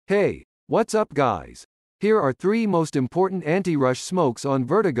Hey, what's up guys? Here are 3 most important anti-rush smokes on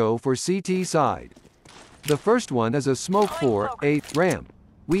Vertigo for CT side. The first one is a smoke for a ramp.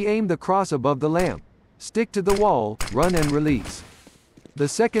 We aim the cross above the lamp. Stick to the wall, run and release. The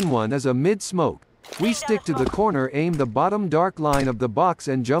second one is a mid smoke. We stick to the corner, aim the bottom dark line of the box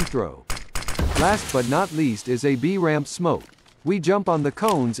and jump throw. Last but not least is a B ramp smoke. We jump on the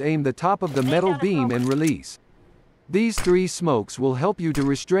cones, aim the top of the metal beam and release. These 3 smokes will help you to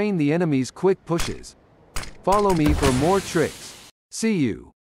restrain the enemy's quick pushes. Follow me for more tricks. See you.